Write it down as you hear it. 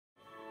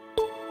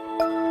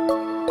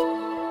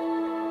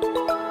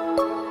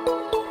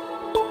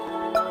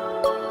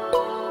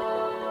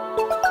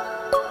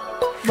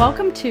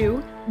Welcome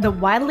to the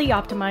Wildly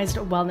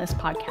Optimized Wellness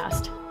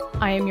Podcast.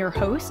 I am your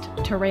host,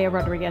 Toréa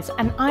Rodriguez,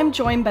 and I'm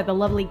joined by the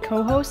lovely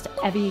co-host,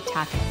 Evie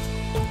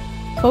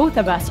Tackett. Both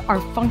of us are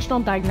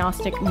functional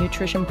diagnostic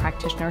nutrition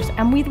practitioners,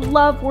 and we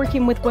love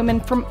working with women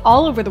from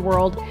all over the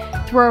world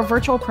through our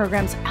virtual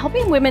programs,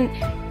 helping women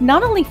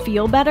not only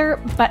feel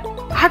better, but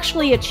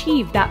actually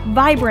achieve that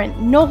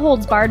vibrant,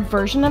 no-holds-barred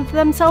version of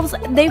themselves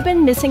they've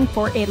been missing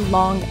for a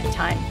long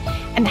time.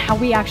 And how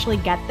we actually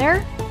get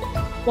there?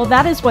 Well,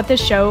 that is what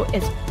this show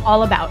is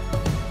all about.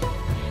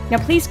 Now,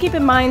 please keep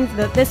in mind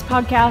that this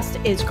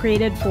podcast is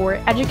created for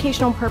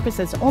educational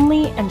purposes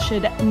only and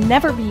should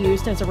never be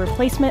used as a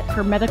replacement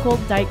for medical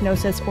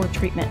diagnosis or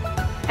treatment.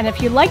 And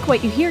if you like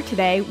what you hear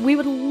today, we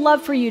would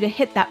love for you to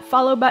hit that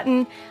follow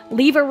button,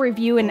 leave a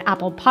review in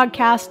Apple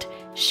Podcast,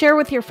 share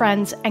with your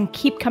friends, and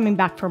keep coming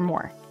back for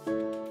more.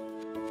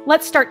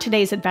 Let's start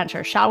today's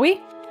adventure, shall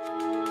we?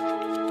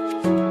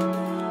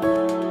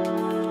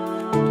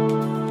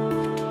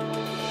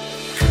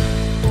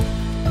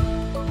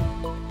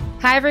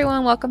 Hi,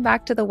 everyone. Welcome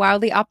back to the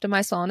Wildly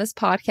Optimized Wellness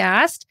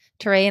Podcast.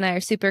 Toréa and I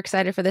are super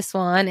excited for this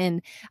one.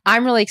 And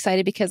I'm really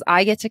excited because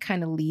I get to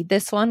kind of lead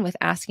this one with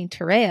asking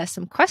Toréa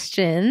some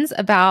questions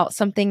about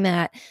something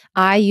that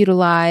I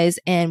utilize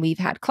and we've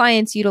had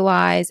clients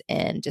utilize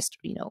and just,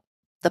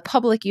 the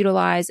public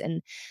utilize.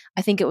 And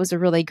I think it was a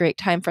really great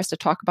time for us to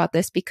talk about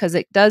this because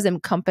it does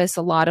encompass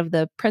a lot of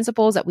the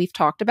principles that we've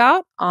talked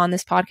about on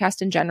this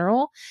podcast in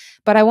general.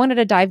 But I wanted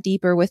to dive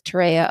deeper with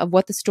Toréa of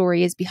what the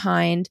story is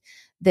behind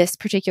this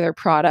particular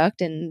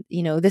product and,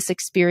 this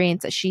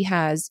experience that she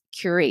has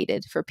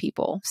curated for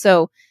people.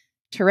 So,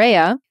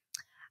 Toréa,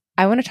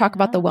 I want to talk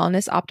about the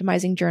Wellness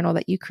Optimizing Journal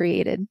that you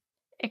created.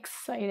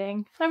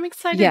 Exciting. I'm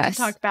excited to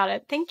talk about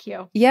it. Thank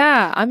you.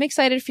 Yeah, I'm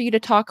excited for you to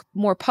talk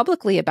more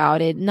publicly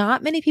about it.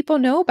 Not many people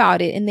know about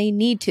it and they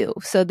need to.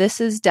 So this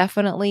is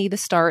definitely the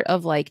start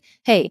of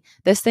hey,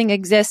 this thing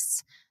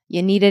exists.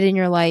 You need it in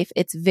your life.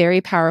 It's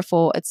very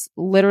powerful. It's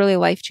literally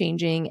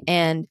life-changing.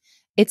 And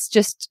it's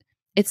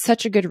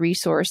such a good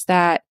resource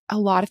that a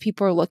lot of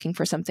people are looking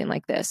for something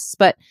like this.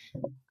 But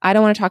I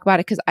don't want to talk about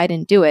it because I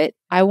didn't do it.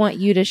 I want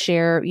you to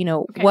share,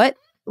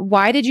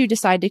 why did you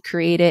decide to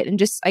create it? And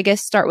just, I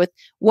guess, start with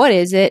what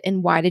is it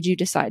and why did you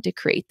decide to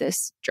create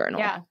this journal?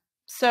 Yeah.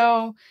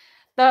 So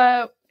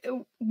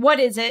what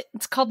is it?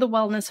 It's called the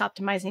Wellness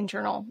Optimizing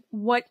Journal.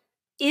 What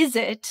is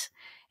it?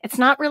 It's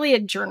not really a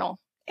journal.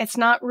 It's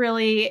not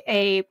really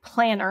a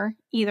planner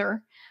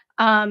either.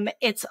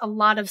 It's a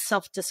lot of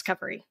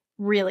self-discovery,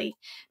 really.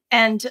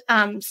 And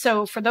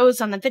so for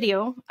those on the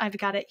video, I've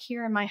got it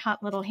here in my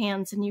hot little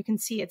hands and you can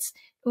see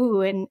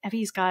and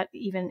Evie's got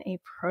even a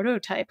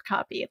prototype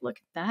copy. Look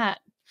at that.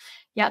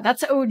 Yeah,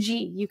 that's OG.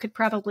 You could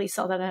probably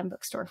sell that at a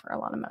bookstore for a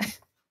lot of money.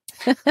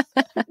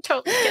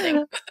 Totally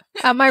kidding.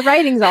 My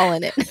writing's all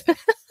in it.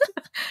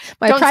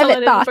 My Don't private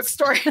sell it thoughts.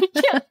 In a bookstore.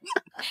 Yeah.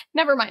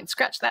 Never mind.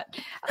 Scratch that.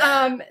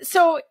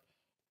 So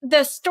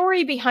the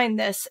story behind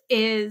this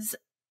is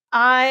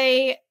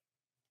I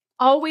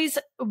always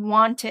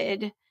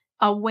wanted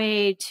a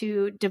way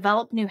to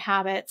develop new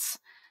habits,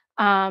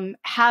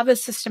 have a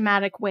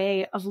systematic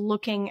way of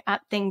looking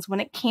at things when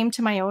it came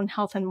to my own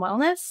health and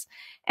wellness.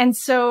 And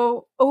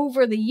so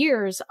over the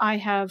years, I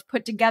have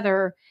put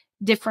together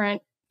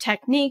different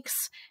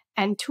techniques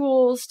and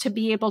tools to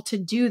be able to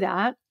do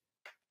that.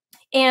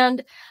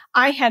 And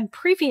I had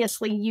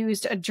previously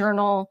used a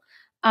journal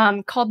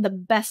called the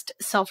Best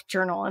Self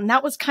Journal. And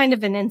that was kind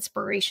of an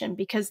inspiration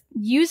because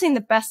using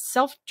the Best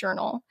Self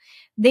Journal,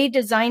 they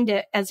designed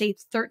it as a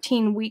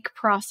 13-week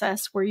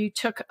process where you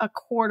took a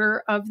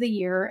quarter of the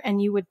year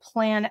and you would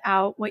plan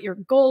out what your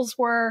goals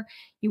were.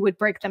 You would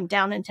break them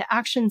down into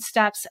action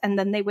steps, and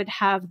then they would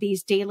have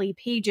these daily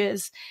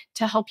pages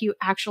to help you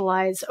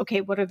actualize,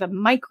 okay, what are the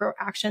micro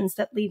actions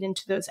that lead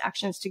into those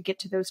actions to get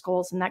to those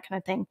goals and that kind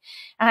of thing.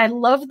 And I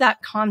love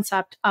that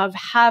concept of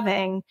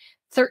having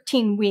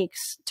 13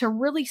 weeks to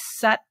really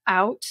set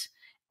out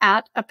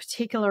at a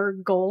particular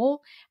goal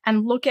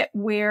and look at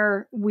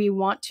where we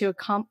want to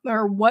accomplish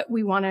or what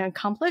we want to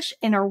accomplish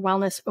in our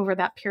wellness over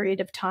that period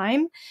of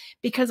time.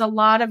 Because a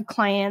lot of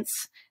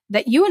clients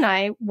that you and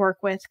I work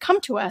with come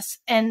to us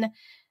and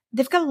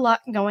they've got a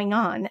lot going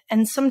on.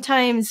 And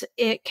sometimes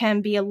it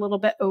can be a little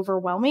bit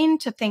overwhelming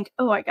to think,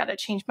 oh, I got to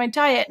change my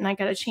diet and I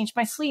got to change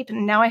my sleep.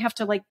 And now I have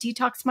to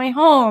detox my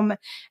home.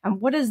 And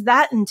what does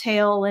that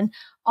entail? And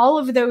all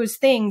of those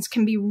things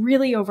can be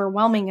really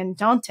overwhelming and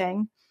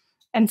daunting.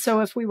 And so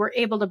if we were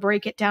able to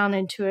break it down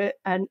into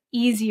an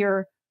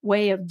easier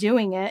way of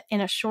doing it in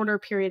a shorter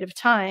period of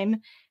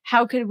time,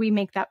 how could we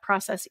make that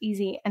process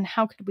easy? And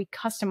how could we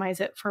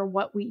customize it for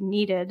what we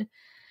needed?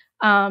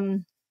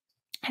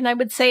 And I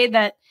would say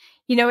that,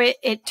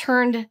 it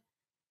turned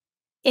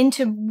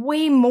into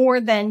way more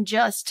than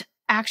just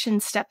action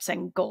steps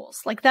and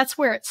goals. That's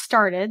where it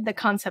started, the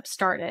concept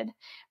started.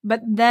 But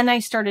then I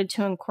started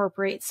to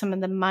incorporate some of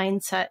the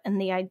mindset and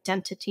the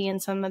identity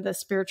and some of the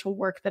spiritual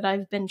work that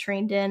I've been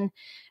trained in.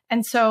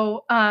 And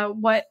so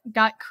what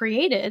got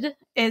created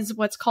is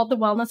what's called the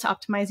Wellness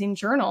Optimizing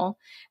Journal.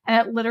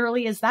 And it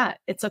literally is that.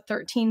 It's a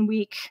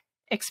 13-week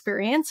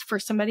experience for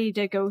somebody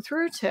to go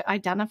through to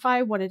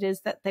identify what it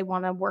is that they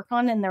want to work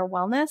on in their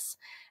wellness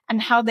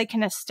and how they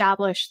can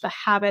establish the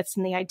habits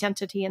and the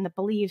identity and the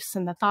beliefs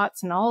and the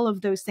thoughts and all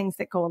of those things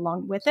that go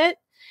along with it,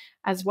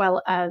 as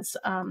well as,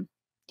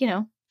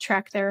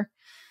 track their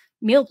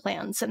meal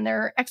plans and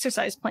their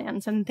exercise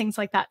plans and things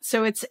like that.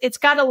 So it's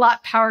got a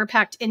lot power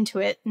packed into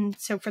it. And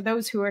so for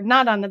those who are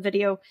not on the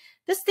video,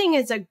 this thing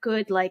is a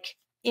good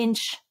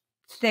inch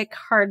thick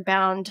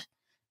hardbound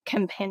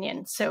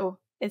companion. So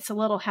it's a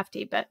little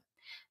hefty, but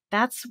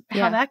that's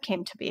how that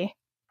came to be.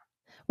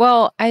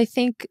 Well, I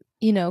think,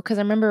 because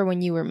I remember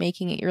when you were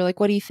making it, you're like,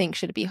 what do you think?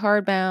 Should it be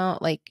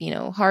hardbound?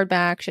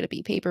 Hardback? Should it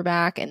be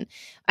paperback? And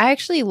I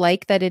actually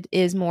like that it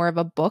is more of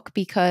a book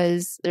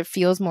because it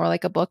feels more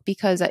like a book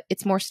because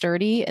it's more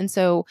sturdy. And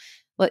so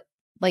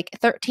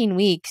 13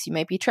 weeks, you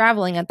might be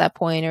traveling at that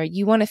point, or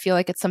you want to feel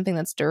like it's something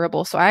that's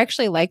durable. So I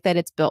actually like that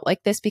it's built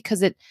like this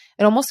because it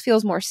almost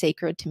feels more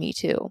sacred to me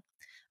too.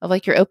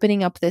 Of you're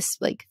opening up this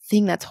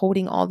thing that's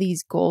holding all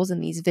these goals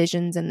and these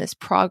visions and this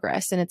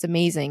progress, and it's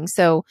amazing.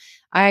 So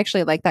I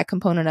actually like that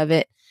component of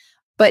it.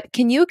 But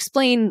can you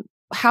explain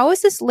how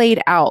is this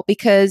laid out?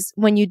 Because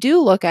when you do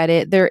look at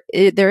it,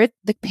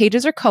 the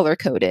pages are color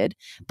coded,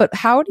 but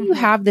how do you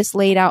have this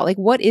laid out?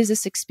 What is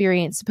this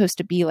experience supposed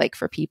to be like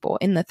for people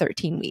in the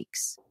 13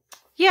 weeks?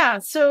 Yeah,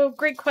 so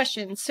great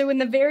question. So in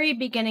the very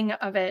beginning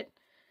of it,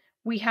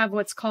 we have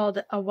what's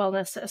called a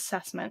wellness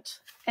assessment,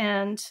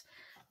 and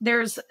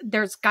there's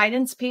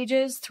guidance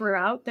pages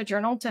throughout the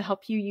journal to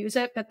help you use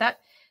it. But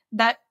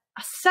that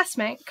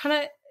assessment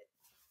kind of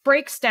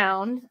breaks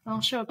down. I'll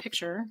show a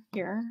picture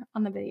here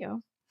on the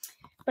video,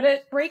 but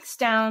it breaks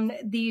down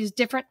these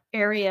different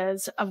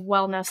areas of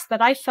wellness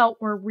that I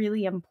felt were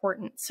really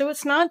important. So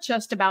it's not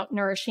just about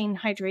nourishing,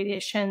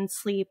 hydration,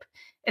 sleep,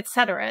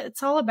 etc.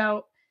 It's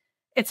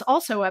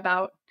also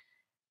about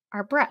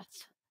our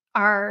breath,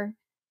 our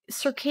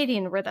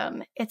circadian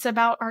rhythm. It's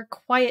about our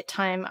quiet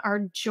time, our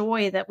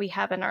joy that we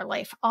have in our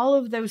life, all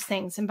of those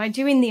things. And by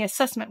doing the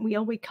assessment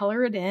wheel, we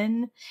color it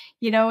in,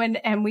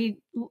 and we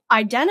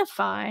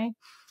identify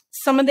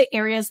some of the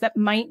areas that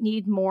might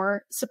need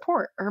more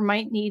support or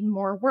might need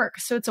more work.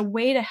 So it's a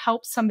way to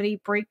help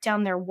somebody break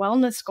down their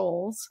wellness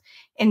goals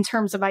in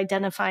terms of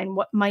identifying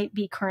what might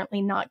be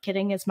currently not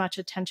getting as much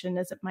attention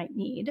as it might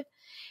need.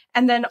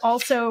 And then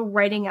also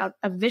writing out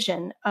a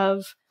vision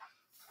of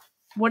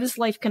what is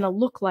life going to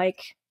look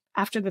like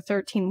after the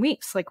 13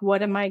 weeks?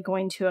 What am I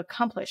going to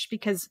accomplish?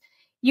 Because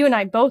you and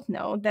I both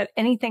know that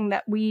anything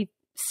that we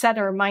set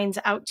our minds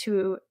out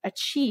to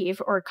achieve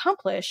or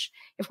accomplish,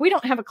 if we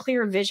don't have a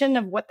clear vision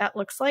of what that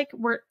looks like,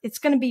 it's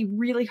going to be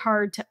really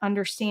hard to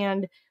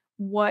understand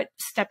what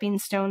stepping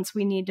stones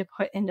we need to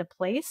put into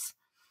place.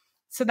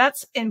 So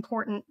that's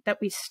important that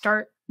we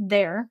start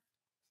there.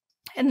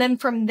 And then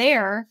from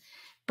there,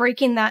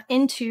 breaking that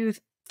into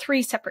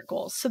 3 separate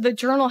goals. So the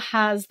journal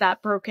has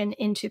that broken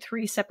into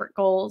 3 separate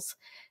goals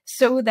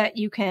so that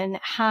you can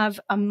have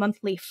a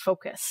monthly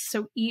focus.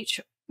 So each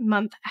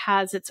month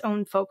has its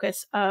own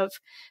focus of,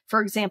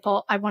 for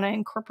example, I want to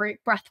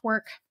incorporate breath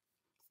work.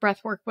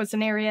 Breath work was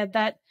an area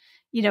that,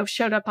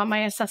 showed up on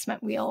my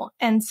assessment wheel.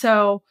 And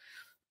so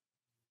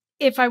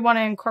if I want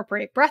to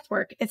incorporate breath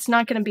work, it's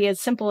not going to be as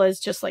simple as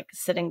just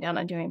sitting down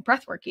and doing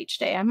breath work each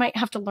day. I might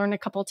have to learn a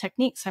couple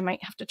techniques. I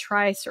might have to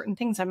try certain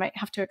things. I might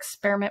have to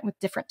experiment with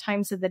different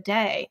times of the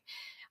day.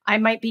 I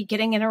might be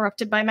getting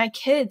interrupted by my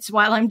kids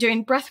while I'm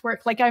doing breath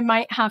work. I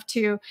might have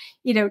to,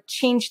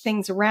 change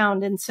things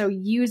around. And so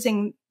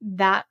using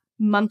that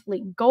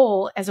monthly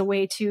goal as a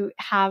way to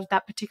have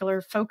that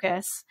particular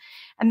focus.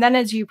 And then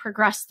as you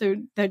progress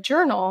through the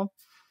journal,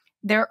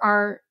 there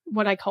are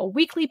what I call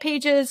weekly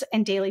pages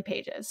and daily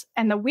pages.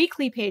 And the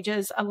weekly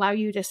pages allow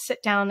you to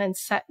sit down and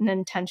set an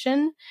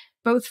intention,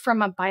 both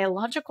from a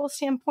biological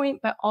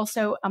standpoint, but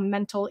also a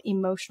mental,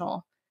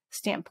 emotional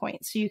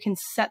standpoint. So you can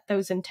set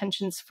those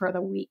intentions for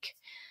the week.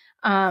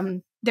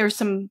 There's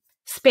some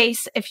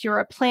space if you're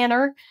a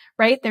planner,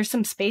 right? There's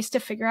some space to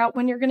figure out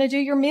when you're going to do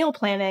your meal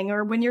planning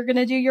or when you're going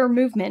to do your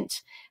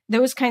movement.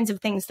 Those kinds of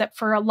things that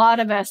for a lot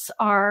of us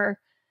are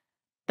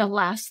the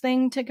last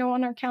thing to go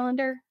on our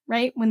calendar,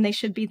 right? When they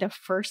should be the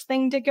first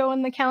thing to go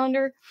on the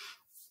calendar.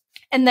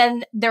 And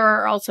then there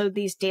are also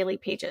these daily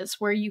pages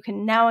where you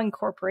can now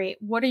incorporate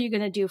what are you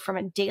going to do from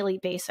a daily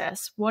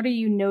basis? What are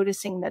you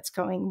noticing that's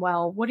going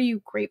well? What are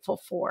you grateful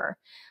for?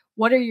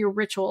 What are your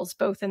rituals,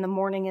 both in the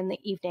morning and the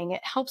evening?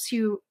 It helps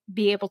you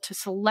be able to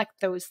select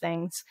those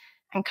things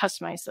and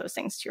customize those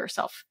things to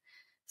yourself.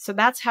 So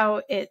that's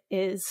how it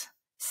is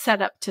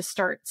set up to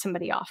start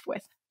somebody off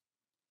with.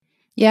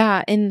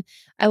 Yeah. And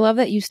I love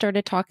that you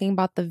started talking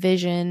about the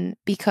vision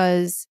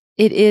because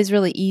it is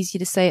really easy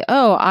to say,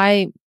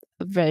 a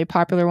very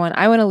popular one,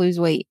 I want to lose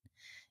weight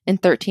in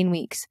 13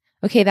 weeks.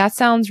 Okay, that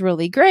sounds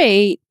really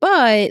great,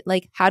 but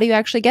how do you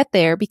actually get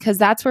there? Because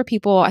that's where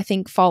people, I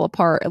think, fall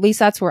apart. At least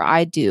that's where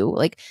I do.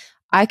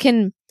 I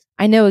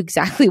know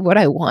exactly what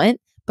I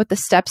want, but the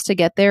steps to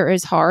get there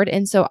is hard.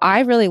 And so I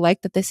really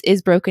like that this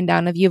is broken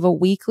down. If you have a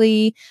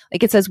weekly,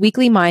 it says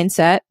weekly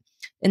mindset,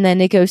 And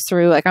then it goes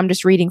through, like, I'm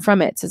just reading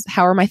from it. It says,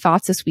 how are my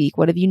thoughts this week?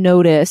 What have you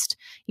noticed?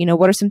 You know,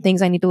 what are some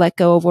things I need to let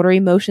go of? What are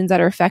emotions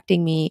that are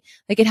affecting me?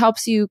 Like, it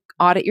helps you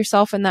audit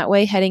yourself in that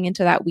way heading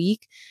into that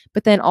week.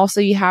 But then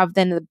also you have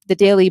then the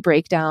daily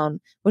breakdown,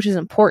 which is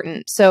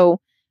important. So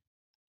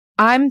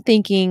I'm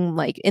thinking,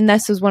 like, and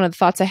this was one of the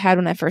thoughts I had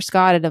when I first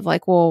got it, of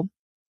like, well,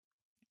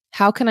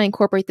 how can I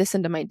incorporate this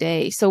into my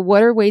day? So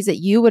what are ways that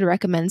you would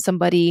recommend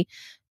somebody,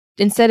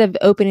 instead of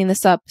opening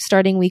this up,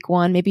 starting week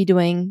 1, maybe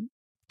doing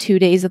 2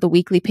 days of the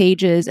weekly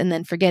pages and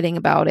then forgetting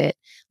about it?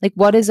 Like,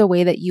 what is a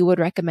way that you would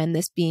recommend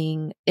this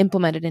being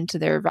implemented into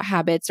their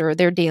habits or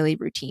their daily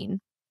routine?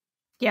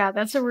 Yeah,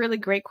 that's a really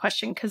great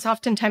question, because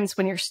oftentimes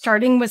when you're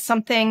starting with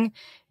something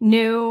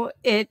new,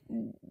 it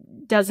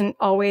doesn't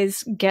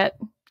always get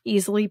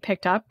easily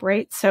picked up,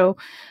 right? So,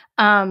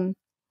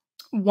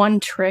 one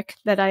trick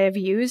that I have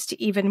used,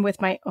 even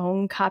with my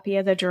own copy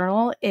of the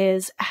journal,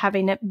 is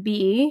having it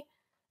be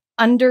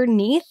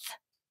underneath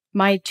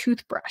my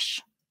toothbrush,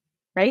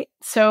 right?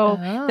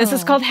 So this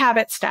is called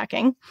habit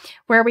stacking,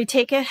 where we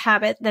take a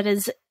habit that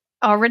is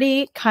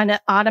already kind of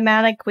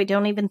automatic. We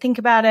don't even think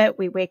about it.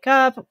 We wake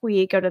up,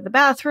 we go to the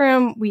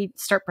bathroom, we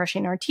start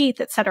brushing our teeth,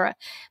 etc.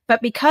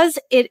 But because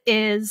it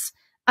is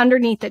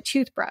underneath the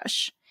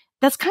toothbrush,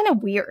 that's kind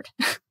of weird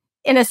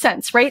in a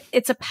sense, right?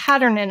 It's a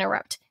pattern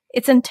interrupt.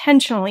 It's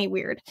intentionally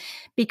weird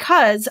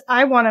because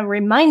I want to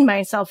remind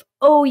myself,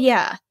 oh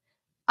yeah,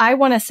 I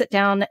want to sit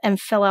down and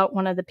fill out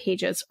one of the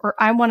pages, or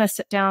I want to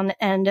sit down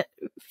and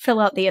fill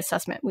out the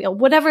assessment wheel,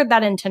 whatever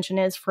that intention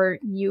is for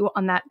you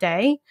on that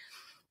day.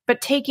 But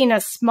taking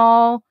a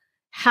small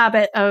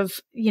habit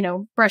of,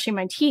 brushing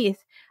my teeth,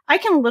 I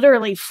can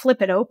literally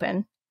flip it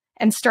open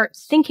and start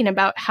thinking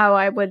about how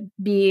I would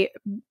be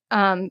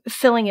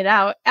filling it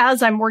out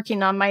as I'm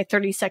working on my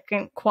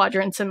 30-second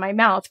quadrants in my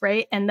mouth,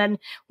 right? And then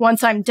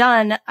once I'm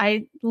done,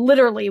 I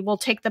literally will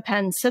take the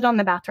pen, sit on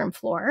the bathroom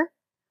floor.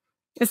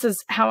 This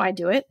is how I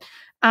do it.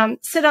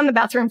 Sit on the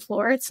bathroom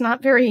floor. It's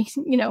not very,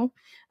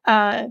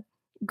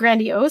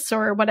 grandiose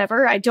or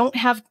whatever. I don't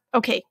have,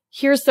 okay,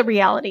 here's the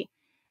reality.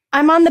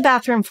 I'm on the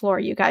bathroom floor,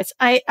 you guys.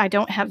 I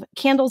don't have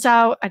candles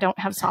out. I don't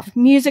have soft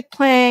music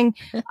playing.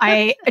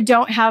 I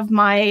don't have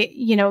my,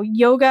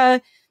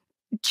 yoga,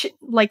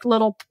 like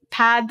little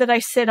pad that I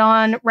sit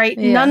on, right?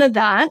 Yeah. None of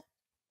that.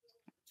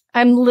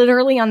 I'm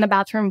literally on the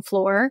bathroom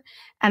floor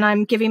and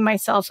I'm giving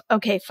myself,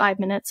 okay, 5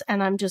 minutes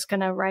and I'm just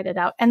going to write it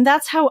out. And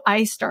that's how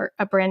I start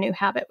a brand new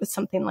habit with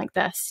something like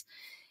this.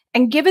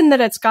 And given that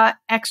it's got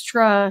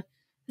extra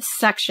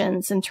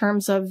sections in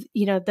terms of,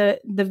 the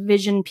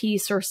vision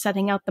piece or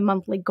setting out the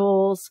monthly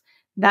goals,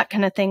 that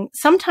kind of thing,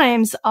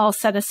 sometimes I'll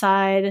set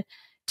aside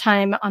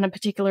time on a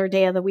particular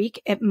day of the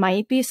week. It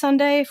might be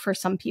Sunday for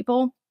some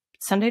people.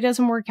 Sunday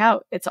doesn't work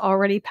out. It's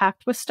already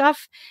packed with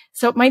stuff.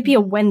 So it might be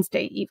a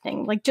Wednesday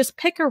evening. Like, just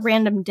pick a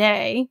random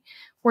day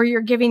where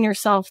you're giving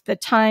yourself the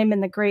time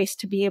and the grace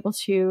to be able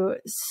to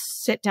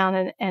sit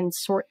down and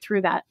sort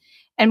through that.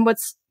 And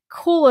what's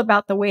cool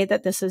about the way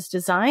that this is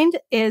designed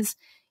is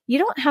you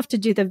don't have to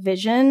do the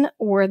vision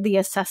or the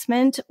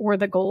assessment or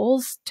the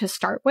goals to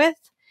start with.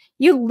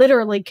 You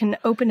literally can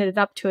open it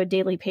up to a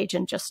daily page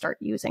and just start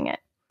using it.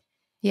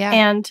 Yeah.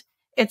 And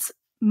it's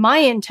my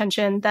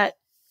intention that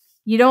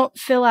you don't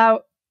fill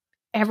out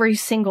every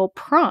single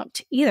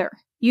prompt either.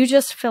 You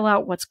just fill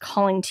out what's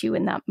calling to you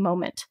in that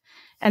moment.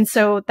 And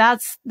so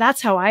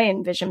that's how I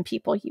envision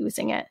people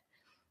using it.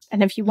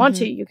 And if you want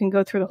to, you can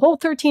go through the whole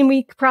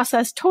 13-week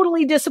process,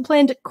 totally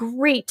disciplined,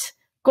 great,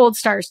 gold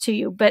stars to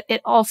you. But it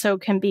also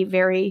can be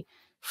very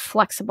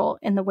flexible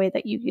in the way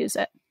that you use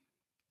it.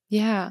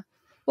 Yeah.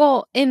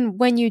 Well, and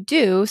when you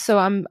do, so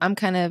I'm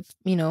kind of,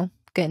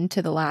 getting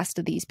to the last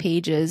of these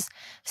pages.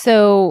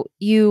 So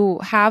you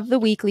have the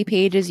weekly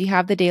pages, you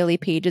have the daily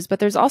pages, but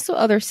there's also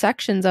other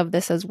sections of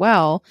this as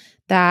well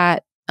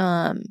that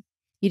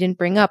you didn't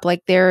bring up.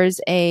 Like,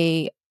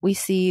 we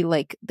see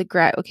like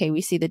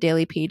we see the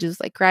daily pages,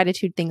 like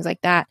gratitude, things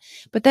like that.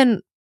 But then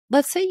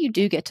let's say you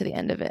do get to the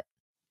end of it.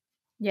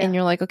 Yeah. And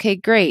you're like, okay,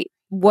 great.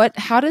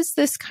 How does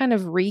this kind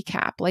of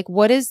recap? Like,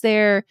 is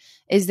there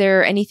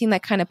anything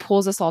that kind of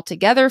pulls us all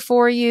together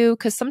for you?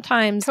 Because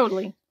sometimes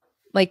totally,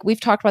 like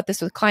we've talked about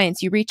this with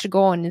clients, you reach a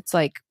goal and it's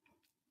like,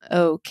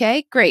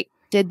 okay, great,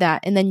 did that.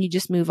 And then you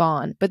just move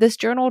on. But this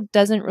journal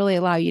doesn't really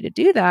allow you to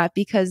do that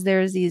because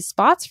there's these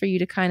spots for you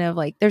to kind of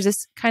like, there's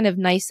this kind of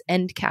nice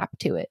end cap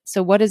to it.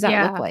 So what does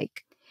that look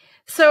like?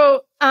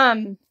 So,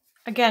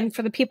 again,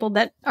 for the people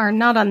that are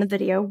not on the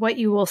video, what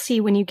you will see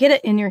when you get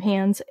it in your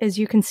hands is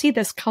you can see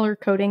this color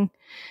coding.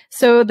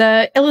 So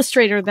the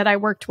illustrator that I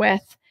worked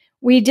with,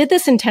 we did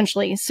this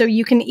intentionally so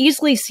you can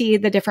easily see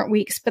the different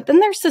weeks, but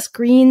then there's this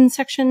green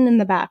section in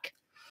the back.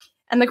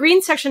 And the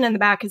green section in the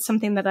back is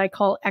something that I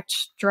call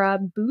extra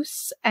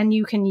boosts, and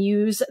you can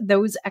use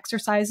those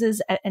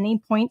exercises at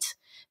any point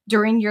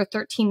during your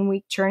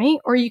 13-week journey,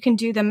 or you can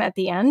do them at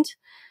the end.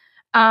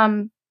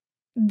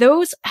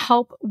 Those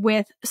help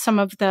with some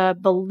of the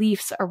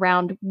beliefs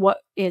around what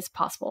is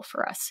possible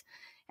for us.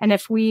 And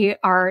if we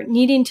are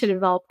needing to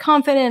develop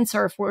confidence,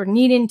 or if we're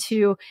needing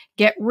to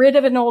get rid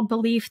of an old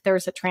belief,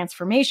 there's a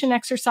transformation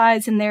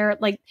exercise in there.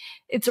 Like,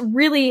 it's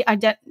really,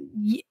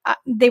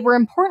 they were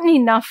important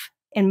enough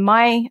in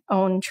my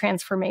own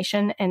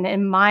transformation and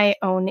in my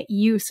own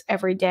use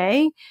every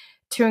day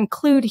to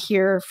include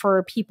here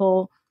for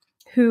people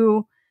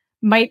who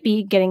might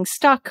be getting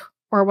stuck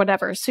or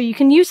whatever. So you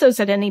can use those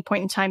at any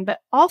point in time, but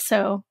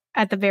also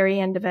at the very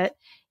end of it,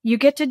 you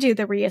get to do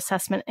the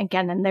reassessment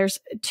again. And there's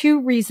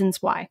 2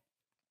 reasons why.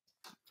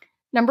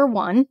 Number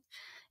 1,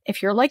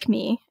 if you're like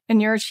me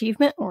and you're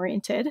achievement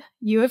oriented,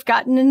 you have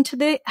gotten into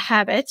the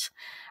habit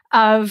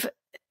of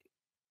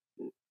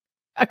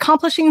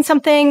accomplishing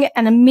something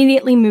and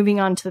immediately moving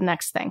on to the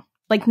next thing.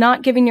 Like,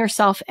 not giving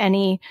yourself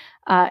any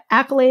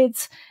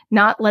accolades,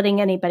 not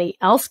letting anybody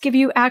else give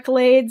you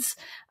accolades,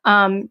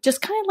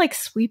 just kind of like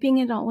sweeping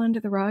it all under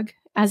the rug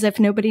as if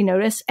nobody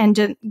noticed and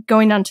just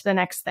going on to the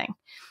next thing.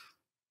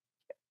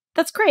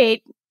 That's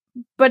great,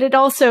 but it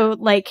also,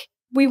 like,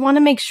 we want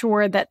to make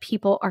sure that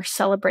people are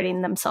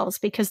celebrating themselves,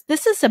 because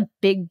this is a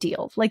big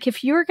deal. Like,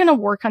 if you're going to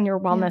work on your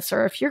wellness,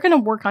 or if you're going to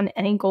work on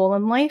any goal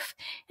in life,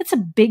 it's a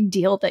big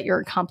deal that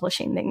you're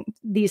accomplishing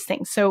these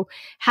things. So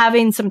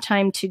having some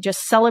time to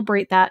just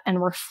celebrate that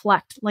and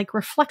reflect, like,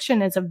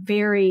 reflection is a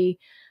very,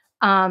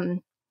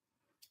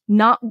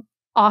 not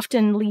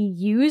oftenly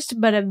used,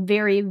 but a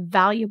very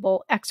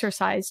valuable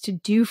exercise to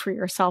do for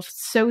yourself,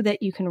 so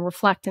that you can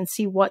reflect and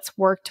see what's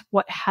worked,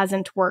 what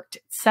hasn't worked,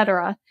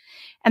 etc.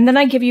 And then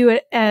I give you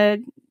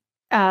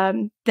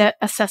the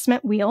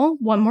assessment wheel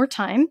one more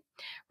time,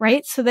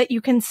 right? So that you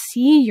can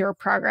see your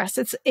progress.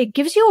 It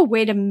gives you a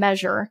way to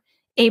measure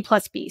A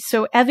plus B.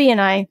 So Evie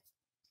and I,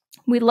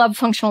 we love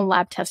functional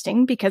lab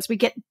testing because we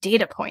get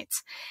data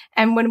points.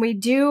 And when we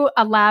do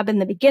a lab in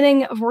the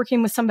beginning of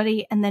working with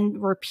somebody and then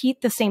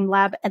repeat the same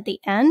lab at the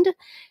end,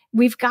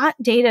 we've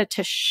got data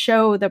to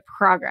show the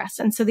progress.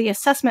 And so the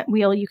assessment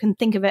wheel, you can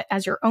think of it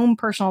as your own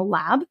personal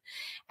lab,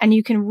 and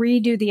you can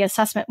redo the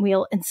assessment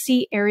wheel and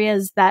see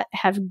areas that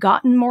have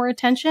gotten more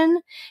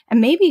attention,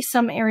 and maybe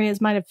some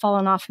areas might have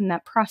fallen off in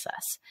that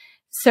process.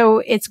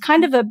 So it's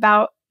kind of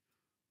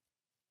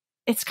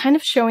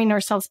showing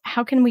ourselves,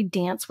 how can we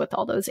dance with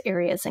all those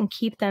areas and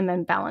keep them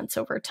in balance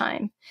over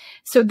time?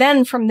 So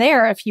then from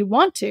there, if you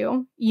want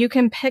to, you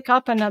can pick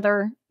up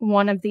another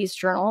one of these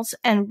journals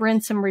and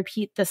rinse and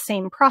repeat the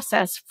same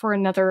process for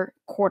another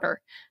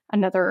quarter,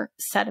 another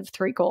set of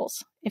 3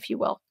 goals, if you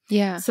will.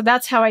 Yeah. So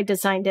that's how I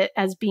designed it,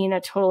 as being a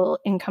total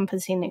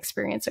encompassing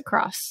experience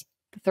across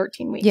the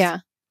 13 weeks. Yeah.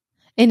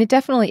 And it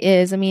definitely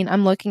is. I mean,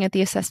 I'm looking at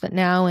the assessment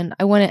now, and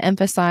I want to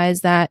emphasize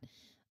that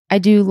I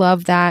do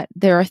love that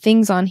there are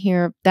things on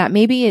here that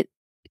maybe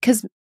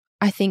because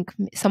I think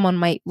someone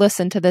might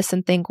listen to this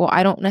and think, well,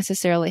 I don't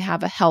necessarily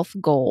have a health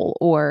goal,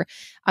 or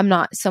I'm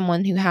not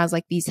someone who has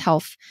like these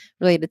health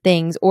related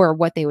things, or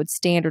what they would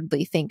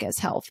standardly think as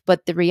health.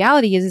 But the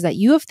reality is that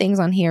you have things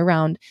on here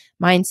around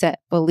mindset,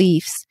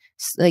 beliefs,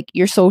 like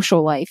your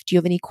social life. Do you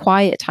have any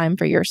quiet time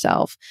for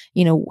yourself?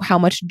 You know, how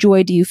much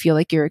joy do you feel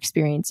like you're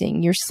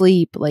experiencing? Your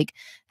sleep, like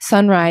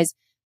sunrise,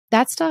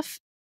 that stuff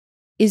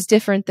is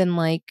different than,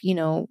 like, you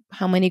know,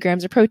 how many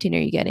grams of protein are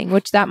you getting,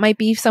 which that might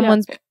be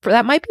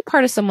that might be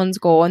part of someone's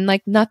goal, and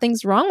like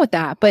nothing's wrong with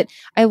that. But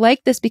I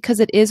like this because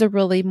it is a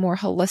really more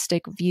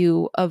holistic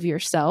view of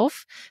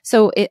yourself.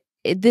 So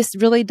this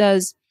really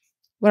does,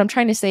 what I'm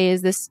trying to say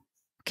is this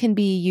can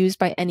be used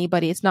by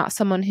anybody. It's not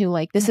someone who,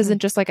 like, this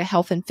isn't just like a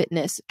health and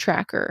fitness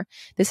tracker.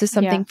 This is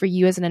something for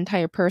you as an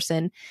entire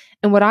person.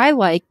 And what I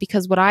like,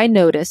 because what I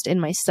noticed in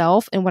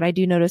myself and what I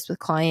do notice with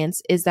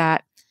clients is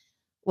that,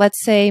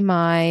 let's say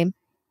my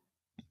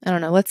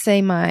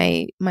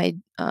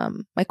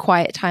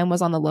quiet time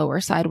was on the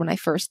lower side when I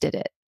first did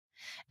it.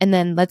 And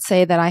then let's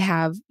say that I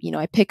have, you know,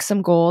 I pick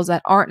some goals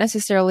that aren't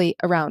necessarily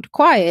around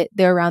quiet.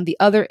 They're around the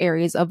other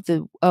areas of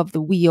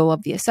the wheel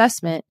of the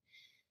assessment.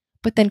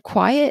 But then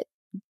quiet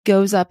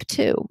goes up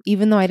too,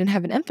 even though I didn't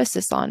have an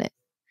emphasis on it.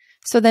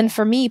 So then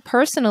for me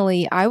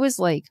personally, I was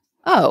like,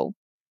 oh,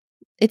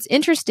 it's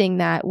interesting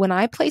that when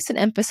I place an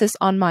emphasis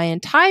on my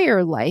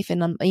entire life,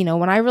 and you know,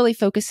 when I really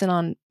focus in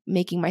on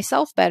making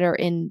myself better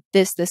in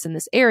this and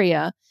this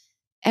area,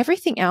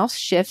 everything else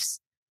shifts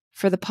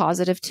for the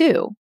positive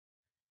too.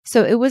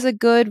 So it was a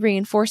good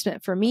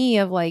reinforcement for me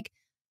of like,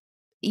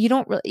 you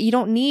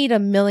don't need a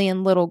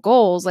million little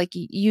goals. Like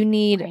you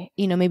need,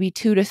 you know, maybe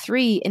 2 to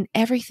 3, and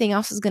everything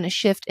else is going to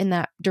shift in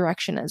that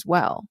direction as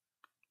well.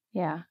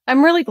 Yeah.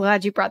 I'm really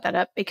glad you brought that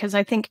up, because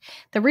I think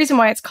the reason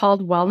why it's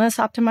called Wellness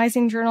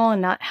Optimizing Journal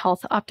and not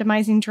Health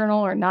Optimizing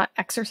Journal, or not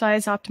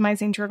Exercise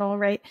Optimizing Journal,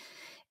 right,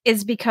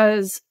 is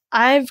because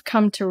I've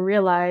come to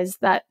realize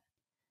that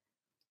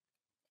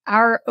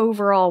our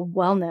overall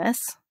wellness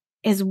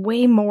is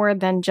way more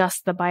than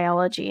just the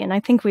biology. And I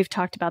think we've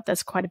talked about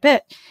this quite a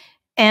bit.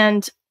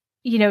 And,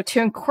 you know, to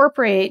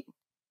incorporate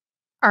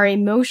our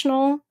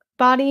emotional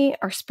body,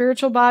 our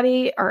spiritual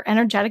body, our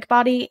energetic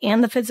body,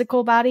 and the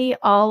physical body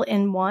all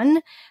in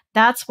one,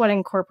 that's what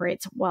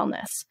incorporates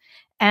wellness.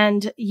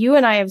 And you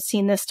and I have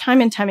seen this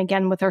time and time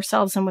again with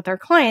ourselves and with our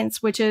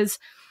clients, which is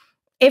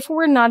if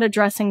we're not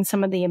addressing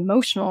some of the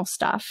emotional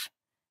stuff,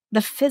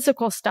 the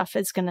physical stuff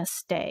is going to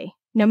stay.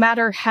 No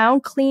matter how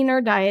clean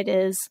our diet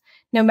is,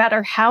 no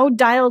matter how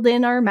dialed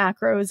in our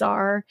macros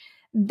are,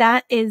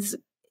 that is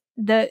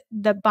the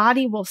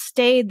body will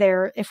stay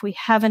there if we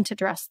haven't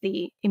addressed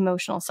the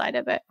emotional side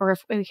of it, or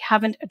if we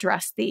haven't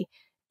addressed the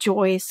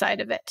joy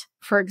side of it,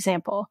 for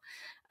example.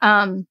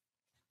 And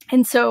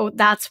so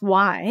that's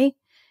why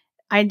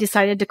I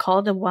decided to call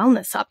it a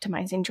wellness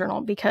optimizing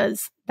journal,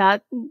 because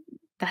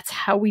that's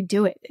how we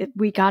do it.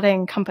 We got to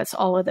encompass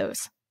all of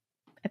those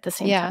at the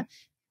same time.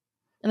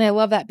 And I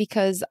love that,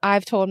 because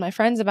I've told my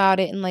friends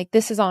about it, and like,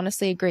 this is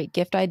honestly a great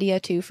gift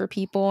idea too for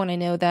people. And I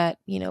know that,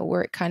 you know,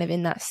 we're kind of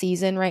in that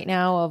season right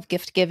now of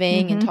gift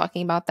giving and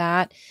talking about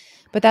that.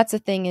 But that's the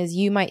thing, is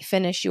you might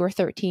finish your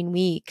 13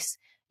 weeks.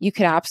 You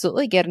could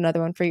absolutely get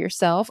another one for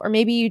yourself, or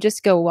maybe you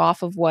just go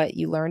off of what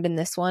you learned in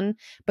this one.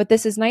 But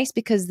this is nice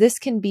because this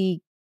can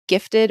be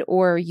gifted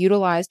or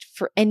utilized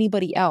for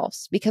anybody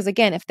else. Because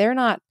again, if they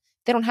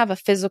don't have a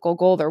physical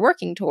goal they're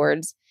working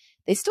towards,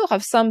 they still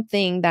have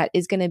something that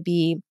is going to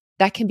be,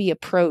 that can be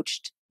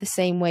approached the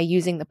same way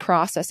using the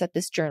process that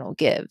this journal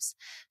gives.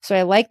 So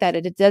I like that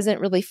it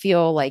doesn't really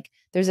feel like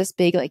there's this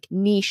big like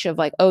niche of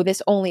like, oh,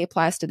 this only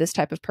applies to this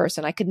type of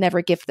person. I could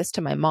never gift this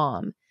to my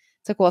mom.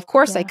 It's like, well, of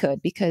course I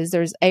could, because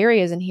there's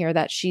areas in here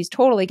that she's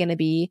totally going to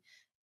be,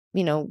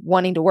 you know,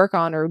 wanting to work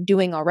on or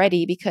doing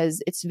already,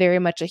 because it's very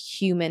much a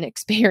human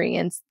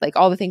experience, like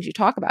all the things you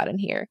talk about in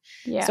here.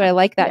 So I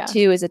like that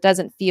too, is it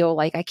doesn't feel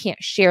like I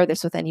can't share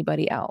this with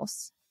anybody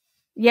else.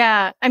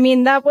 Yeah. I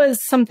mean, that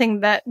was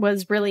something that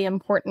was really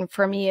important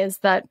for me, is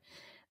that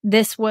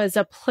this was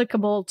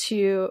applicable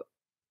to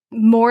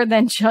more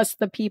than just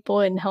the people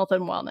in health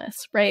and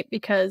wellness, right?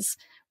 Because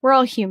we're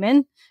all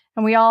human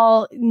and we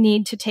all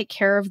need to take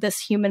care of this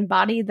human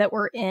body that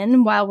we're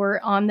in while we're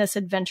on this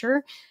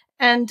adventure.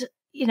 And,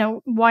 you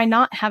know, why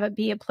not have it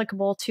be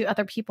applicable to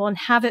other people and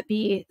have it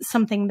be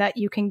something that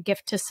you can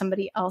gift to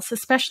somebody else,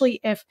 especially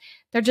if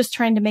they're just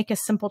trying to make a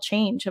simple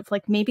change of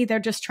like, maybe they're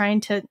just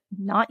trying to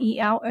not eat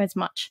out as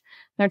much.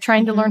 They're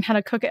trying to learn how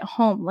to cook at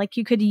home. Like,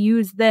 you could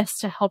use this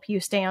to help you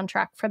stay on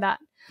track for that.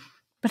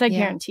 But I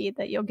guarantee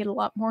that you'll get a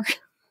lot more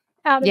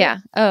out of it.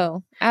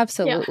 Oh,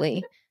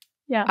 absolutely.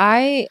 Yeah.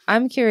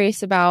 I'm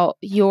curious about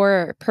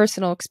your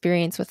personal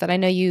experience with it. I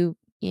know you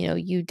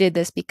did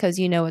this because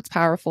you know it's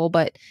powerful,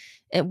 but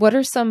what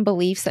are some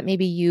beliefs that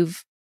maybe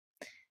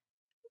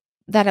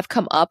that have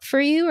come up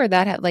for you, or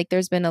that have, like,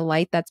 there's been a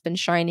light that's been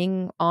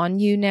shining on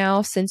you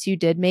now since you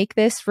did make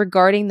this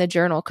regarding the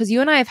journal? Because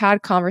you and I have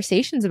had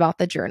conversations about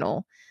the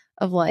journal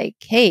of like,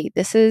 hey,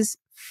 this is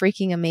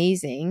freaking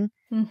amazing.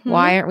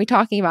 Why aren't we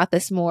talking about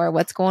this more?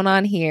 What's going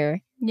on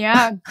here?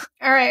 Yeah.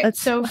 All right.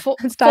 So full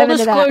dive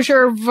into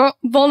disclosure,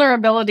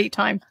 vulnerability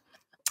time.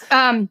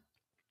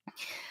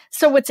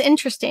 So what's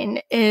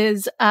interesting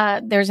is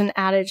there's an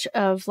adage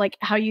of like,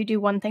 how you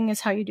do one thing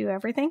is how you do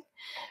everything,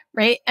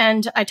 right?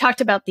 And I talked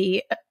about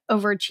the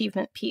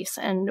overachievement piece,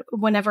 and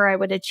whenever I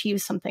would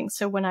achieve something.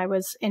 So when I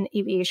was in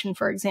aviation,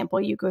 for example,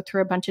 you go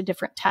through a bunch of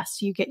different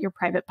tests. You get your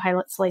private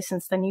pilot's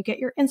license, then you get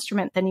your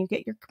instrument, then you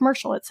get your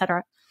commercial,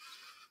 etc.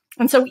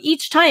 And so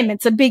each time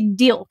it's a big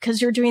deal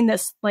because you're doing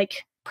this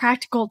like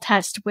practical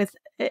test with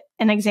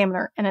an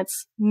examiner, and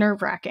it's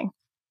nerve-wracking.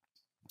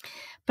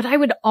 But I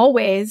would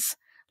always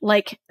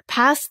like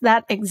pass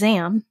that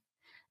exam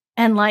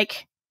and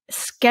like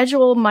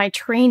schedule my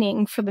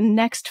training for the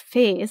next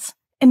phase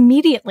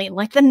immediately,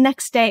 like the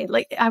next day.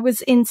 Like, I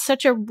was in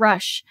such a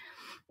rush,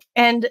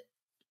 and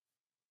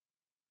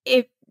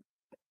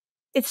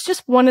it's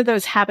just one of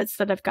those habits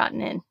that I've gotten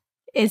in,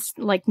 is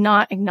like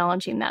not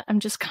acknowledging that. I'm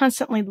just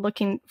constantly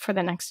looking for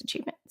the next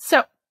achievement.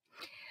 So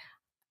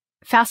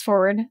fast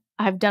forward,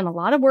 I've done a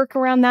lot of work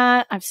around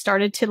that. I've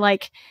started to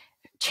like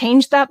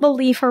change that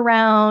belief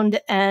around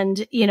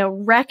and, you know,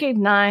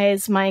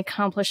 recognize my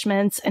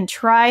accomplishments and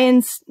try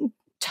and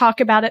talk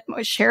about it,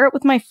 share it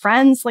with my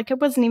friends. Like, I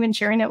wasn't even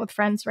sharing it with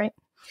friends, right?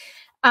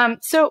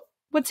 So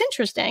what's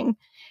interesting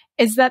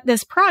is that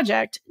this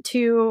project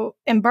to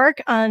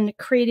embark on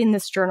creating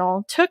this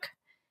journal took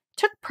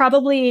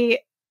probably,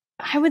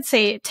 I would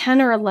say,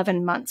 10 or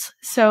 11 months.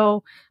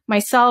 So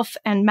myself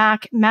and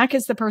Mac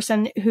is the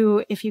person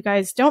who, if you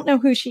guys don't know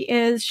who she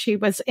is, she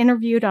was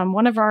interviewed on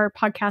one of our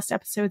podcast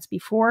episodes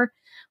before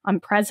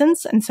on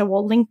presence. And so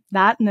we'll link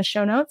that in the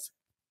show notes.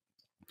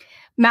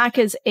 Mac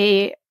is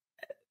a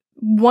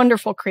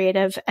wonderful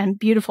creative and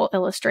beautiful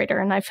illustrator.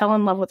 And I fell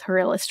in love with her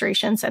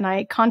illustrations, and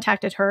I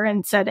contacted her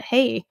and said,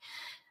 hey,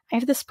 I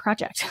have this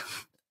project.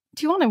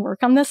 Do you want to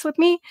work on this with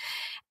me?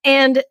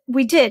 And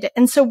we did.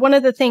 And so one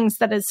of the things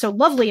that is so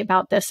lovely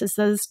about this is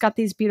that it's got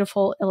these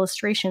beautiful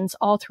illustrations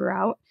all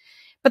throughout.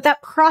 But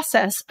that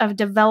process of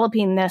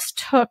developing this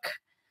took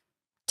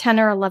 10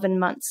 or 11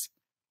 months.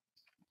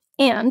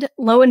 And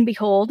lo and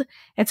behold,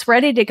 it's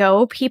ready to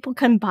go. People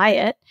can buy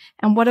it.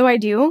 And what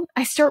do?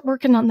 I start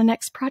working on the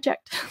next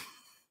project.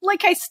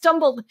 Like, I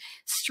stumbled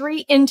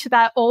straight into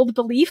that old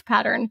belief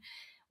pattern,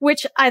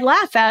 which I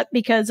laugh at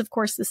because, of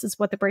course, this is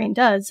what the brain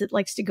does. It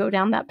likes to go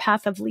down that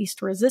path of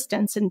least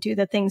resistance and do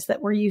the things that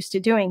we're used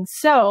to doing.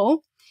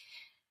 So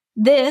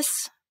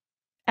This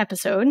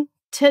episode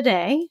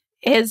today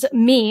is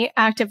me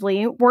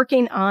actively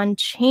working on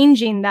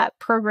changing that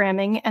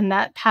programming and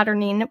that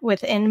patterning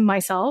within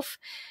myself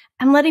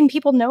and letting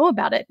people know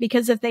about it.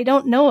 Because if they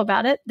don't know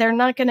about it, they're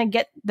not going to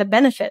get the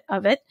benefit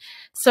of it.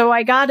 So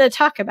I got to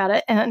talk about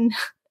it. And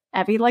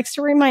Abby likes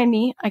to remind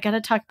me, I got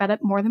to talk about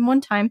it more than one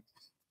time.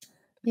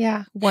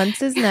 Yeah.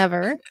 Once is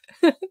never.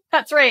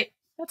 That's right.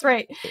 That's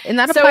right. And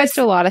that applies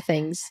to a lot of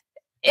things.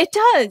 It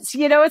does.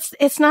 You know,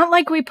 it's not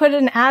like we put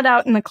an ad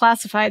out in the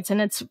classifieds and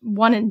it's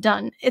one and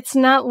done. It's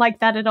not like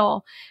that at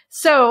all.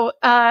 So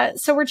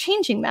we're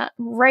changing that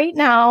right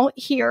now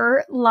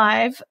here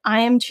live. I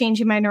am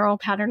changing my neural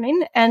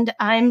patterning and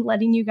I'm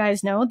letting you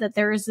guys know that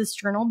there is this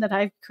journal that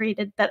I've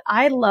created that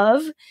I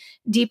love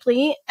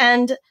deeply.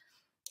 And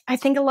I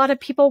think a lot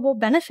of people will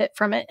benefit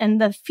from it. And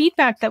the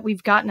feedback that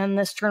we've gotten on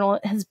this journal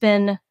has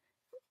been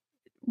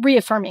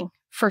reaffirming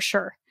for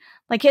sure.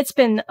 Like it's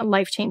been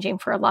life-changing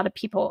for a lot of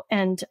people.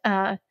 And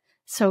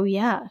so,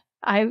 yeah,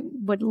 I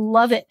would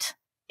love it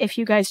if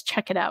you guys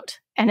check it out.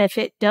 And if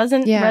it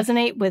doesn't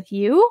resonate with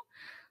you,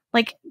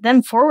 like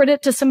then forward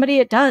it to somebody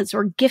it does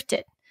or gift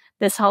it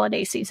this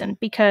holiday season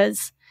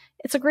because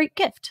it's a great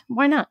gift.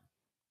 Why not?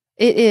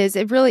 It is.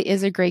 It really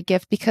is a great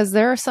gift because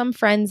there are some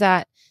friends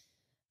that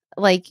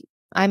like,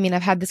 I mean,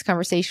 I've had this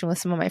conversation with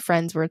some of my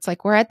friends where it's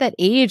like, we're at that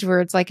age where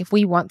it's like, if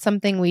we want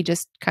something, we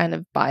just kind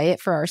of buy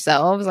it for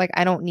ourselves. Like,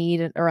 I don't need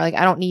it, or like,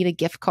 I don't need a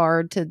gift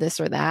card to this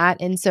or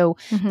that. And so,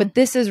 but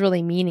this is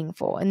really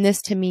meaningful. And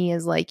this to me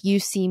is like, you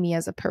see me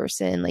as a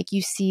person, like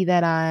you see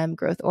that I'm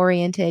growth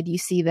oriented. You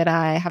see that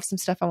I have some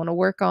stuff I want to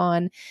work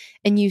on,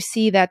 and you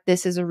see that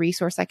this is a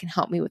resource that can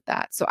help me with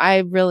that. So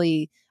I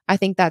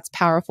think that's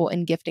powerful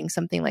in gifting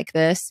something like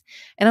this.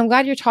 And I'm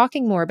glad you're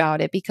talking more about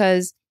it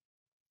because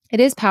it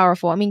is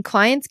powerful. I mean,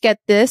 clients get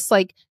this,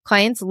 like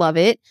clients love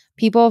it.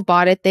 People have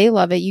bought it. They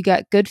love it. You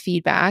got good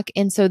feedback.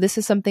 And so this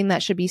is something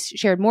that should be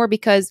shared more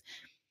because,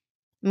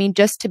 I mean,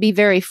 just to be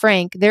very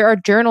frank, there are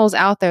journals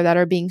out there that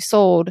are being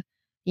sold,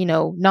 you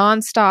know,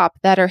 nonstop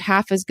that are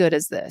half as good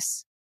as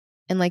this.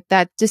 And like,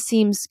 that just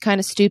seems kind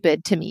of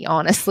stupid to me,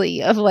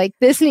 honestly, of like,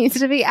 this needs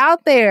to be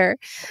out there.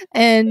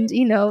 And,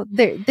 you know,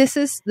 this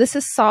is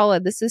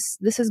solid. This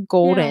is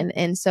golden.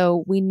 Yeah. And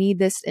so we need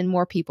this in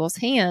more people's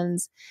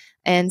hands.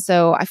 And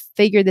so I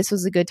figured this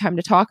was a good time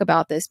to talk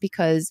about this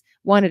because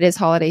one, it is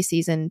holiday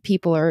season.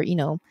 People are, you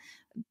know,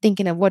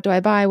 thinking of what do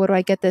I buy? What do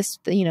I get this,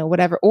 you know,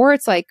 whatever. Or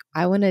it's like,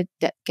 I want to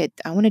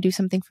do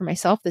something for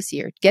myself this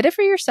year. Get it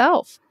for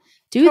yourself.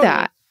 Do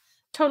that.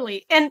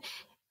 Totally. And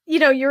you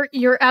know,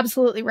 you're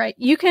absolutely right.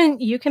 You can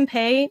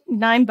pay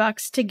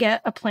 $9 to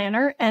get a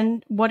planner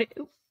and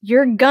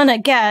you're gonna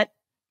get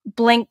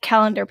blank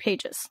calendar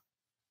pages.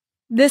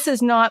 This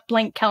is not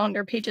blank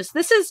calendar pages.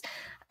 This is,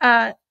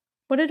 what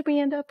did we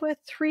end up with?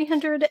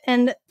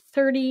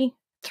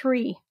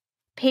 333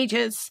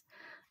 pages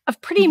of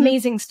pretty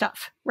amazing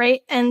stuff, right?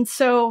 And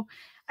so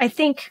I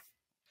think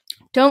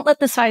don't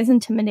let the size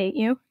intimidate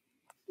you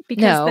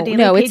because the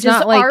daily pages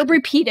are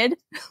repeated.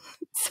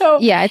 So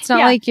yeah, it's not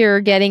like you're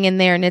getting in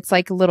there and it's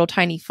like a little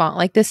tiny font.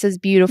 Like this is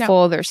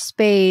beautiful. No. There's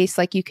space,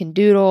 like you can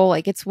doodle.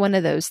 Like it's one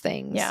of those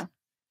things. Yeah.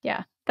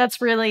 Yeah.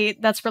 That's really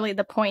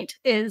the point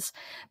is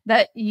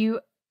that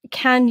you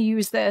can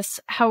use this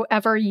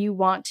however you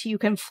want. You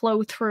can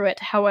flow through it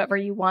however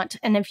you want.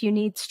 And if you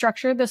need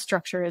structure, the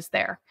structure is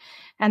there.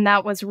 And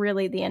that was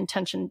really the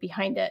intention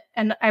behind it.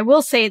 And I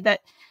will say that,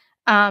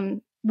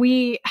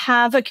 we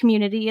have a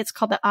community. It's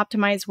called the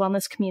Optimized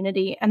Wellness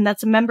Community, and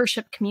that's a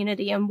membership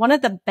community. And one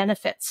of the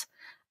benefits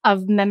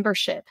of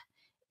membership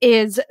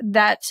is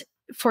that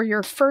for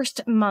your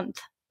first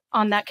month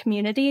on that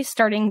community,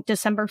 starting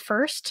December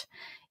 1st,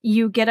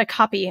 you get a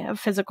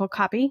physical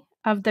copy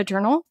of the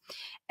journal.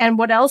 And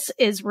what else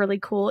is really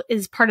cool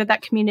is part of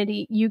that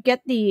community, you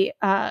get the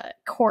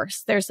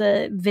course. There's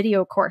a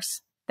video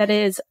course that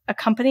is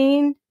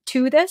accompanying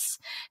to this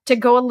to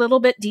go a little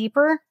bit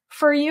deeper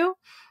for you.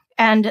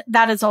 And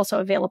that is also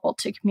available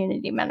to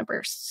community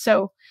members.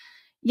 So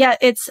yeah,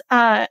 it's,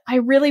 I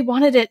really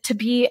wanted it to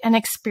be an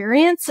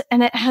experience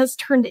and it has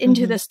turned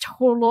into this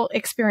total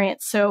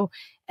experience. So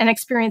an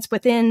experience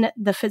within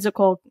the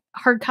physical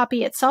hard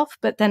copy itself,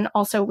 but then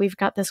also we've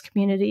got this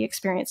community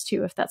experience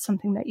too, if that's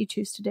something that you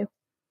choose to do.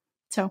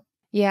 So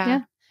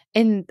yeah.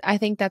 And I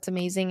think that's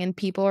amazing. And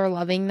people are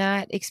loving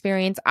that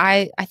experience.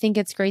 I think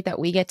it's great that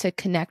we get to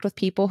connect with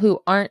people who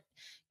aren't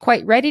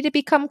quite ready to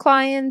become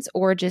clients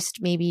or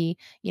just maybe,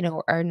 you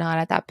know, are not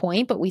at that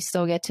point, but we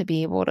still get to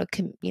be able to,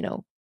 you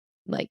know,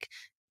 like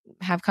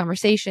have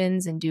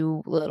conversations and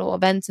do little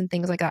events and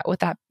things like that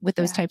with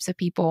those types of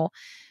people.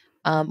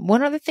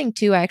 One other thing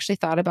too, I actually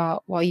thought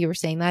about while you were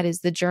saying that is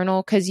the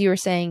journal. Cause you were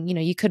saying, you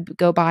know, you could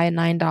go buy a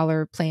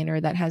 $9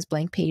 planner that has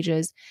blank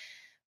pages.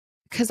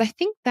 Because I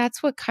think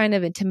that's what kind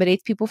of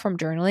intimidates people from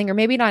journaling, or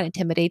maybe not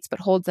intimidates,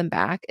 but holds them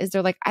back, is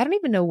they're like, I don't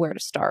even know where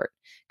to start.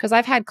 Because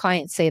I've had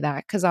clients say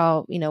that because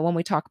I'll, you know, when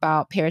we talk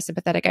about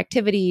parasympathetic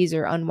activities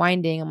or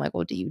unwinding, I'm like,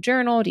 well, do you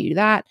journal? Do you do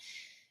that?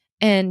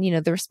 And,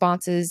 the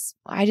response is,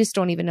 I just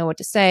don't even know what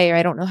to say, or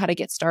I don't know how to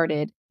get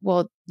started.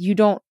 Well,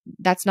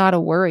 that's not a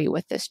worry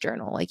with this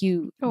journal. Like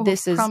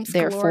this is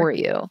there galore. For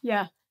you.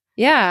 Yeah.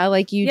 Yeah.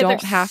 Like you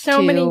don't have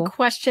so many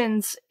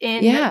questions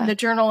in the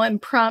journal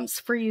and prompts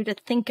for you to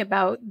think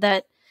about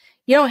that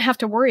you don't have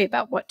to worry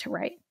about what to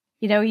write.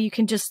 You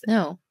can just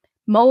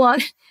mull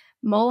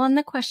on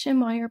the question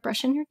while you're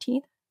brushing your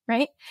teeth.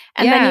 Right.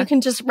 And then you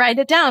can just write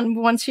it down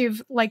once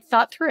you've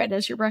thought through it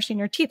as you're brushing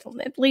your teeth.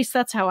 At least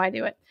that's how I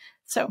do it.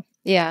 So,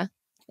 yeah,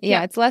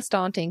 it's less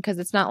daunting because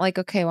it's not like,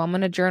 okay, well, I'm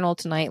going to journal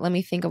tonight. Let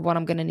me think of what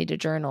I'm going to need to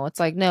journal. It's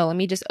like, no, let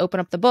me just open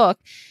up the book.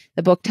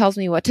 The book tells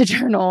me what to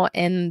journal.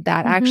 And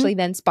that actually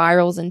then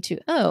spirals into,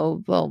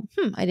 oh, well,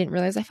 I didn't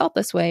realize I felt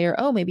this way, or,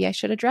 oh, maybe I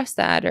should address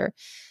that. Or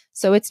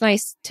so it's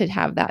nice to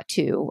have that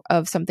too,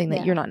 of something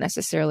that you're not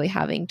necessarily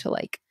having to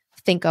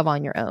think of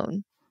on your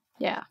own.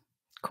 Yeah.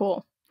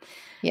 Cool.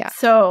 Yeah.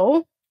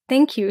 So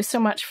thank you so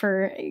much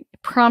for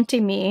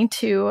prompting me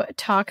to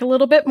talk a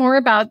little bit more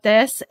about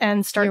this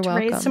and start to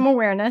raise some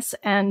awareness.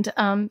 And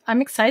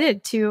I'm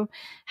excited to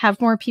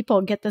have more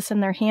people get this in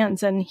their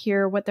hands and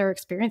hear what their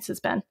experience has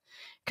been,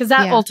 because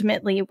that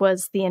ultimately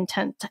was the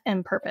intent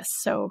and purpose.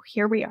 So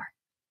here we are.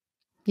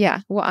 Yeah.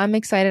 Well, I'm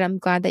excited. I'm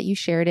glad that you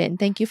shared it. And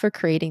thank you for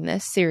creating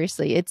this.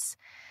 Seriously, it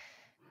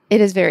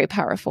is very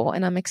powerful,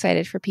 and I'm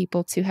excited for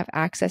people to have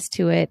access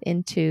to it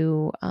and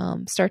to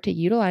start to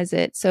utilize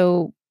it.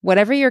 So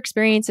whatever your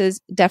experience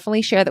is,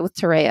 definitely share that with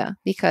Toréa,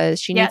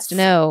 because she needs to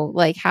know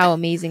how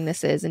amazing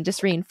this is, and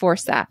just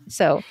reinforce that.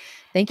 So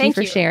thank you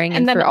for sharing,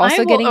 and for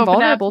also getting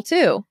vulnerable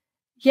too.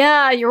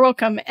 Yeah, you're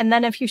welcome. And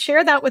then if you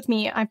share that with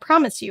me, I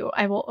promise you,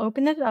 I will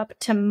open it up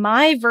to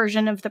my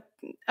version of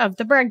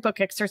the brag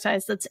book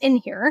exercise that's in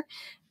here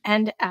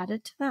and add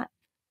it to that.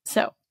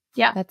 So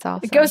yeah, that's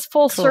awesome. It goes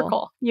full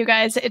circle, you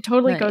guys. It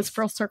totally goes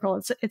full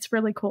circle. It's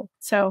really cool.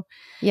 So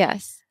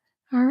yes.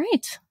 All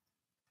right.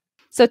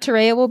 So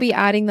Toréa will be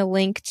adding the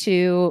link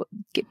to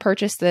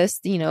purchase this,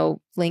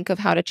 link of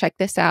how to check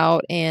this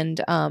out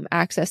and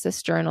access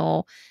this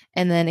journal.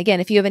 And then again,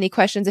 if you have any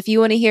questions, if you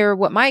want to hear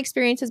what my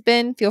experience has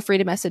been, feel free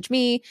to message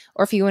me.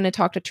 Or if you want to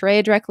talk to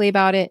Toréa directly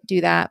about it,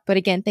 do that. But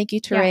again, thank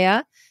you, Toréa.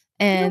 Yeah.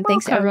 And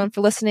thanks to everyone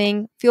for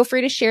listening. Feel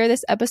free to share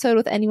this episode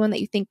with anyone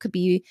that you think could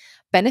be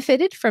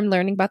benefited from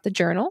learning about the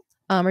journal,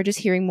 or just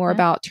hearing more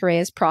about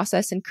Toréa's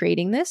process in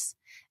creating this.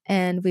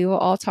 And we will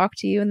all talk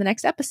to you in the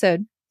next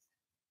episode.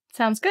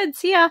 Sounds good.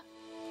 See ya.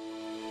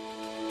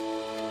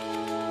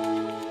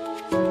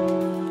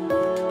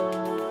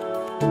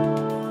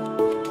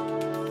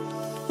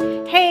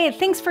 Hey,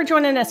 thanks for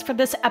joining us for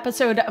this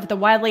episode of the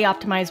Wildly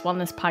Optimized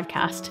Wellness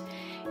Podcast.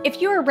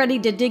 If you are ready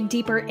to dig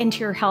deeper into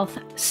your health,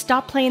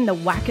 stop playing the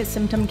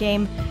whack-a-symptom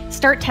game,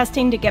 start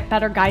testing to get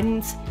better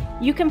guidance,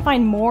 you can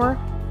find more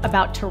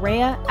about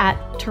Toréa at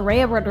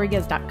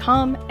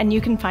torearodriguez.com, and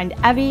you can find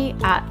Evie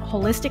at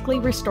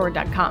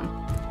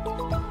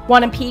holisticallyrestored.com.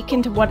 Want a peek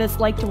into what it's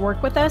like to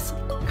work with us?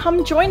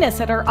 Come join us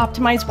at our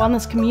Optimized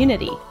Wellness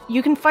community.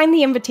 You can find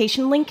the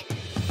invitation link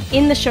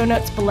in the show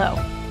notes below.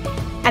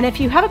 And if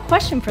you have a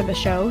question for the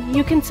show,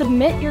 you can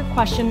submit your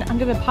question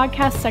under the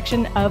podcast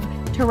section of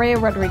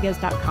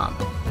torearodriguez.com.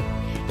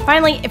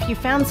 Finally, if you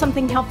found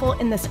something helpful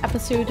in this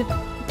episode,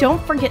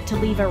 don't forget to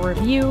leave a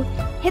review,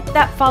 hit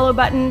that follow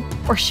button,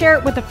 or share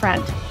it with a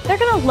friend. They're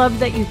going to love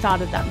that you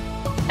thought of them.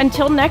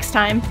 Until next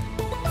time,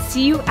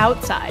 see you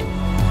outside.